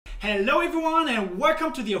Hello everyone and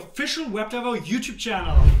welcome to the official WebdriverIO YouTube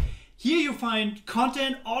channel. Here you find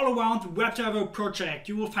content all around the WebdriverIO project.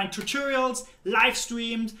 You will find tutorials, live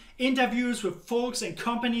streams, interviews with folks and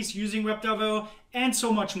companies using WebdriverIO and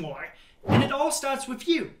so much more. And it all starts with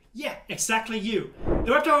you. Yeah, exactly you.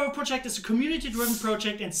 The WebdriverIO project is a community-driven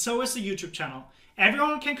project and so is the YouTube channel.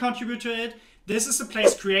 Everyone can contribute to it. This is a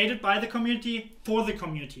place created by the community for the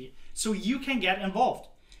community, so you can get involved.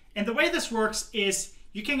 And the way this works is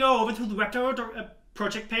you can go over to the WebdriverIO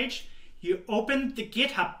project page, you open the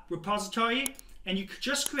GitHub repository, and you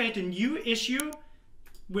just create a new issue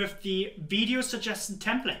with the video suggestion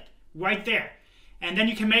template right there. And then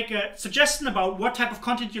you can make a suggestion about what type of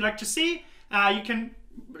content you like to see. You can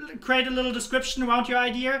create a little description around your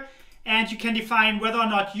idea, and you can define whether or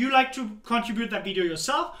not you like to contribute that video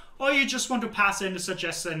yourself, or you just want to pass in a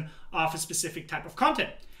suggestion of a specific type of content.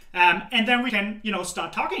 And then we can,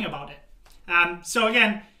 start talking about it. So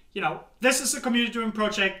again, this is a community-driven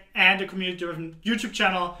project and a community-driven YouTube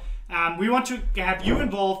channel. We want to have you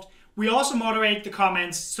involved. We also moderate the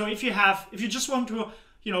comments. So if you just want to,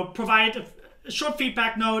 provide a short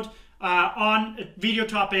feedback note on a video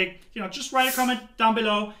topic, just write a comment down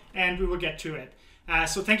below and we will get to it.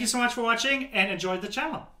 So thank you so much for watching and enjoy the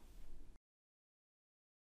channel.